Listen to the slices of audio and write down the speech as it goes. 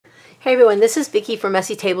Hey everyone, this is Vicki from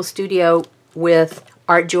Messy Table Studio with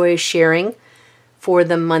Art Joy is Sharing for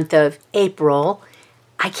the month of April.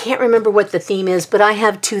 I can't remember what the theme is, but I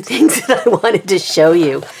have two things that I wanted to show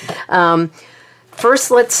you. First,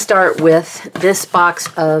 let's start with this box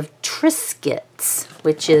of Triscuits,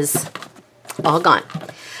 which is all gone.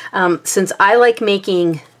 Since I like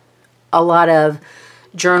making a lot of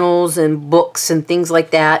journals and books and things like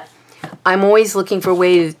that, I'm always looking for a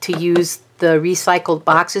way to use the recycled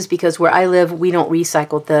boxes, because where I live, we don't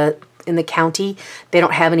recycle. In the county, they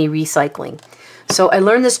don't have any recycling. So I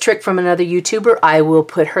learned this trick from another YouTuber. I will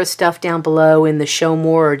put her stuff down below in the show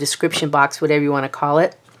more or description box, whatever you want to call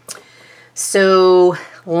it. So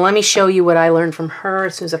let me show you what I learned from her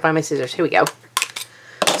as soon as I find my scissors. Here we go.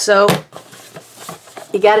 So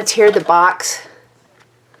you got to tear the box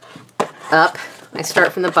up. I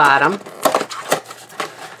start from the bottom.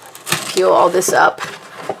 Peel all this up.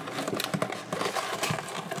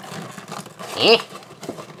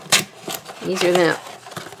 Easier than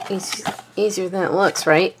it looks,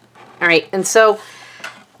 right? All right, and so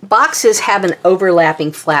boxes have an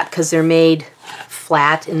overlapping flap because they're made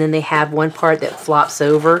flat, and then they have one part that flops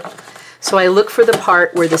over. So I look for the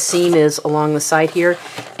part where the seam is along the side here,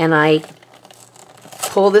 and I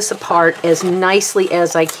pull this apart as nicely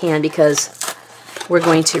as I can because we're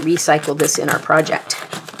going to recycle this in our project.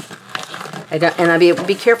 And I'll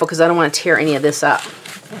be careful because I don't want to tear any of this up.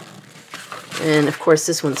 And of course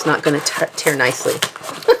this one's not going to tear nicely.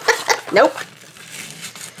 Nope.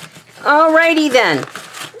 Alrighty then.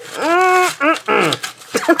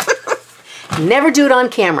 Never do it on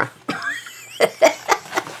camera.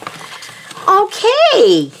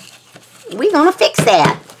 Okay. We're going to fix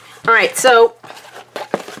that. Alright, so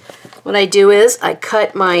what I do is I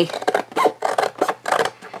cut my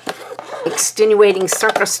extenuating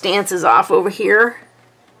circumstances off over here.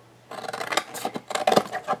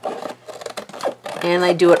 And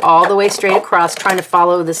I do it all the way straight across, trying to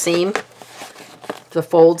follow the seam, the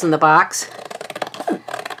folds in the box.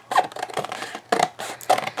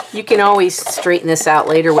 You can always straighten this out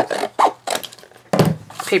later with a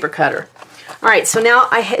paper cutter. Alright, so now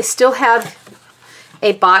I still have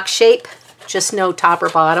a box shape, just no top or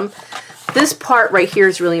bottom. This part right here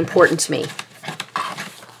is really important to me.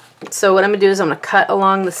 So what I'm going to do is I'm going to cut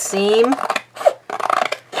along the seam.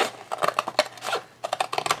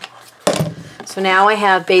 So now I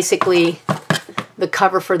have basically the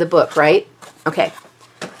cover for the book, right? Okay.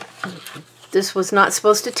 This was not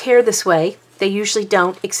supposed to tear this way. They usually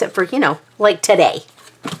don't, except for, you know, like today.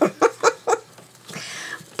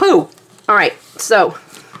 Pooh! Alright, so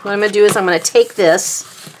what I'm going to do is I'm going to take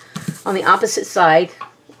this on the opposite side.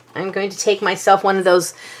 I'm going to take myself one of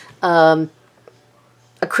those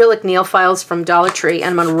acrylic nail files from Dollar Tree,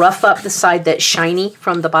 and I'm going to rough up the side that's shiny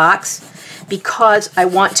from the box, because I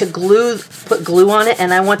want to put glue on it,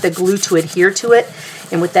 and I want the glue to adhere to it.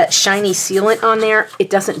 And with that shiny sealant on there, it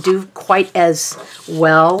doesn't do quite as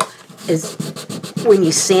well as when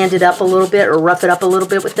you sand it up a little bit or rough it up a little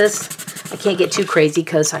bit with this. I can't get too crazy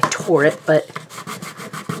because I tore it, but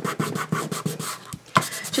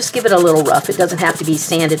just give it a little rough. It doesn't have to be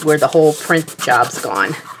sanded where the whole print job's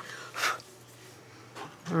gone.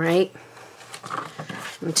 All right, I'm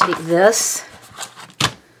going to take this.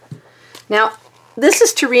 Now, this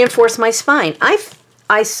is to reinforce my spine.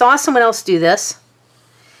 I saw someone else do this,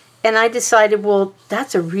 and I decided, well,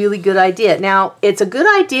 that's a really good idea. Now, it's a good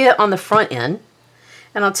idea on the front end,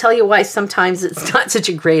 and I'll tell you why sometimes it's not such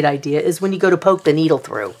a great idea, is when you go to poke the needle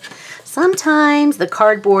through. Sometimes the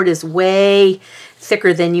cardboard is way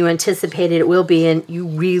thicker than you anticipated it will be, and you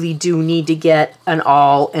really do need to get an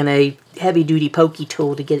awl and a heavy-duty pokey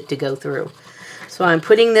tool to get it to go through. So I'm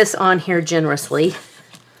putting this on here generously,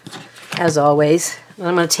 as always. And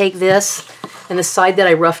I'm going to take this and the side that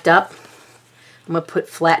I roughed up, I'm going to put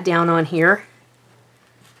flat down on here.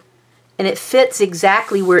 And it fits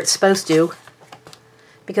exactly where it's supposed to,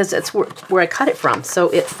 because that's where I cut it from. So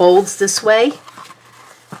it folds this way,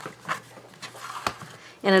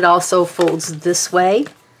 and it also folds this way.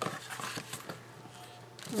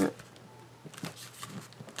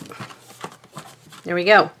 There we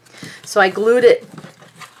go. So I glued it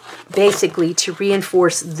basically to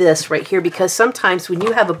reinforce this right here, because sometimes when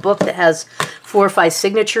you have a book that has 4 or 5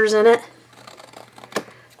 signatures in it,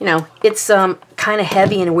 you know, it's kind of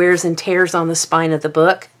heavy and wears and tears on the spine of the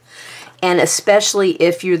book. And especially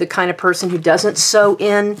if you're the kind of person who doesn't sew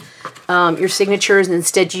in your signatures and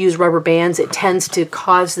instead you use rubber bands, it tends to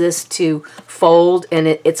cause this to fold, and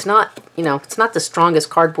it's not, you know, it's not the strongest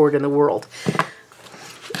cardboard in the world.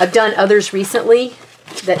 I've done others recently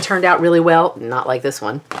that turned out really well, not like this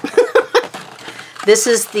one. This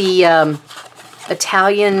is the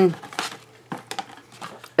Italian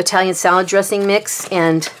Italian salad dressing mix,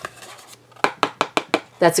 and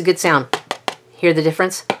that's a good sound. Hear the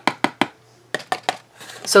difference?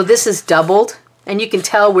 So this is doubled, and you can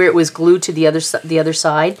tell where it was glued to the other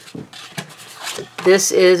side.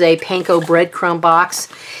 This is a panko breadcrumb box.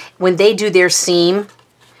 When they do their seam,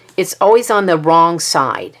 it's always on the wrong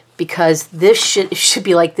side, because this should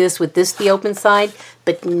be like this with this the open side,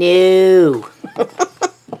 but no.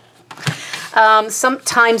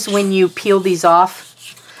 Sometimes when you peel these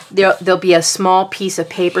off, there'll be a small piece of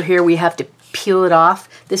paper here where you have to peel it off.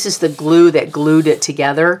 This is the glue that glued it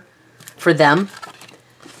together for them.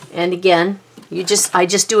 And again, I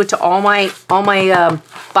just do it to all my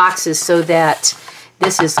boxes so that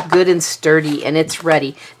this is good and sturdy and it's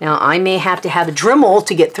ready. Now I may have to have a Dremel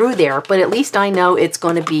to get through there, but at least I know it's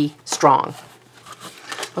going to be strong.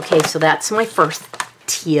 Okay, so that's my first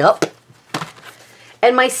tip.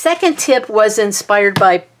 And my second tip was inspired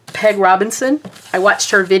by Peg Robinson. I watched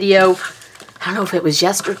her video, I don't know if it was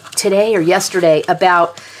today or yesterday,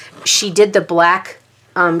 about she did the black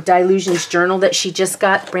Dylusions journal that she just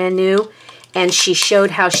got brand new, and she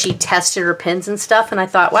showed how she tested her pens and stuff, and I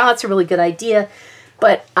thought, wow, that's a really good idea,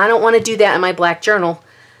 but I don't want to do that in my black journal.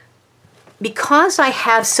 Because I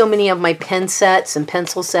have so many of my pen sets and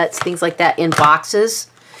pencil sets, things like that, in boxes,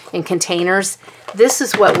 in containers, this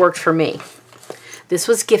is what worked for me. This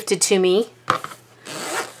was gifted to me,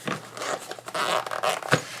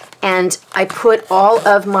 and I put all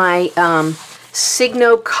of my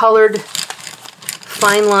Signo colored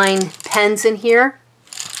fine line pens in here,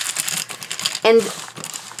 and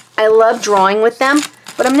I love drawing with them,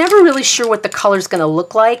 but I'm never really sure what the color is going to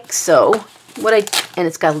look like. So and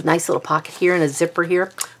it's got a nice little pocket here and a zipper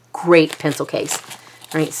here. Great pencil case.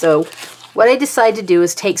 All right, so what I decided to do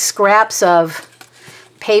is take scraps of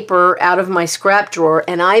paper out of my scrap drawer,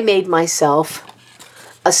 and I made myself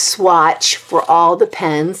a swatch for all the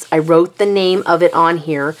pens. I wrote the name of it on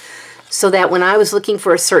here so that when I was looking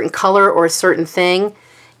for a certain color or a certain thing,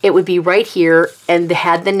 it would be right here and it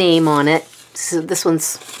had the name on it. So this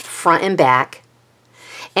one's front and back,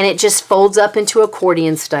 and it just folds up into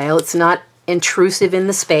accordion style. It's not intrusive in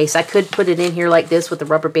the space. I could put it in here like this with a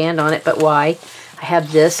rubber band on it, but why? I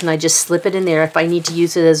have this, and I just slip it in there if I need to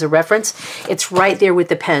use it as a reference. It's right there with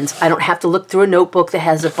the pens. I don't have to look through a notebook that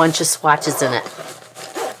has a bunch of swatches in it.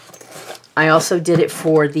 I also did it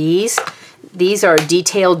for these. These are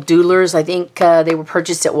detailed doodlers. I think they were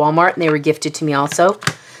purchased at Walmart, and they were gifted to me also.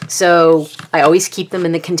 So I always keep them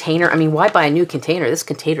in the container. I mean, why buy a new container? This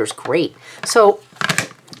container is great. So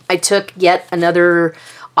I took yet another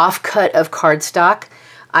offcut of cardstock.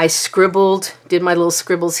 I scribbled, did my little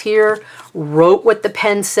scribbles here, wrote what the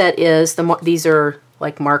pen set is. These are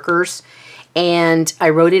like markers. And I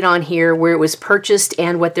wrote it on here where it was purchased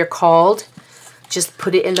and what they're called. Just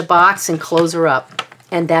put it in the box and close her up.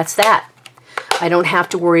 And that's that. I don't have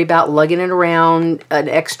to worry about lugging it around, an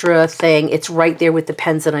extra thing. It's right there with the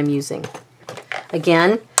pens that I'm using.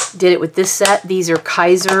 Again, did it with this set. These are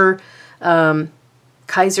Kaiser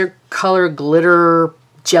Color Glitter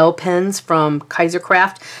gel pens from Kaiser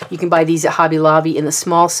Craft. You can buy these at Hobby Lobby in the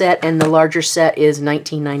small set, and the larger set is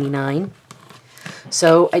 $19.99.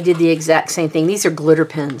 So I did the exact same thing. These are glitter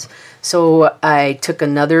pens. So I took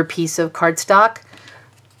another piece of cardstock,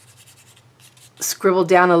 scribbled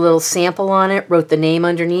down a little sample on it, wrote the name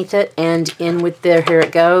underneath it, and in with there, here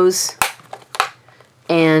it goes.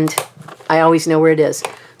 And I always know where it is.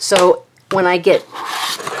 So when I get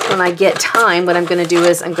time, what I'm going to do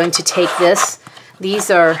is I'm going to take this. These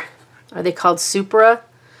are they called Supra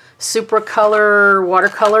Color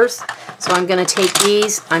watercolors? So I'm going to take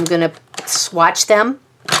these, I'm going to swatch them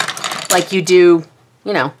like you do,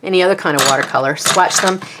 you know, any other kind of watercolor. Swatch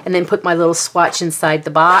them and then put my little swatch inside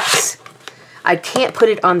the box. I can't put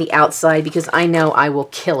it on the outside because I know I will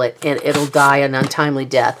kill it and it'll die an untimely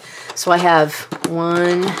death. So I have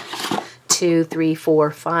 1, 2, 3,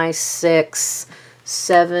 4, 5, 6,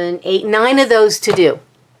 7, 8, 9 of those to do.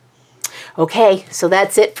 Okay, so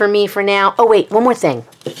that's it for me for now. Oh wait, one more thing.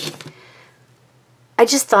 I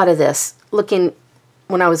just thought of this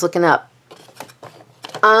when I was looking up.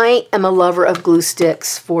 I am a lover of glue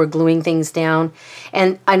sticks for gluing things down,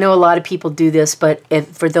 and I know a lot of people do this, but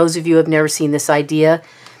for those of you who have never seen this idea,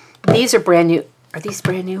 these are brand new. Are these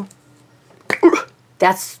brand new?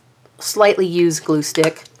 That's slightly used glue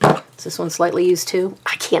stick. Is this one slightly used too?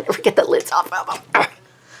 I can't ever get the lids off of them.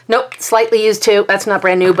 Nope, slightly used too. That's not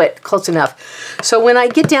brand new, but close enough. So when I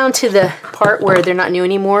get down to the part where they're not new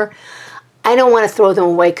anymore, I don't want to throw them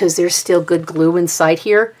away because there's still good glue inside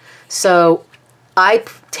here. So I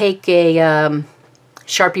take a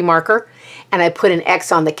Sharpie marker and I put an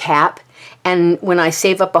X on the cap, And when I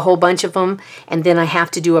save up a whole bunch of them, and then I have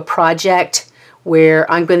to do a project where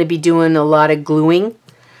I'm going to be doing a lot of gluing,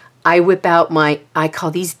 I whip out I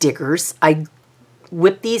call these diggers. I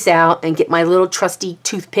whip these out and get my little trusty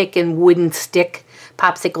toothpick and wooden stick,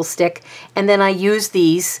 popsicle stick, and then I use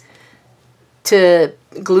these to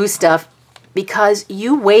glue stuff, because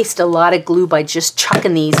you waste a lot of glue by just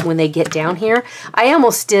chucking these when they get down here. I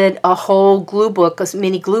almost did a whole glue book, a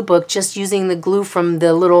mini glue book, just using the glue from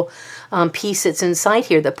the little piece that's inside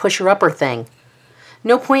here, the pusher-upper thing.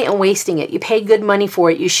 No point in wasting it. You paid good money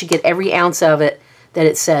for it. You should get every ounce of it that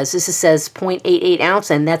it says. This says 0.88 ounce,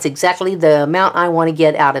 and that's exactly the amount I want to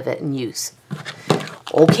get out of it and use.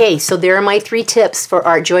 Okay, so there are my 3 tips for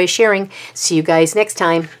Art Joy Sharing. See you guys next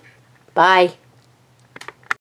time. Bye.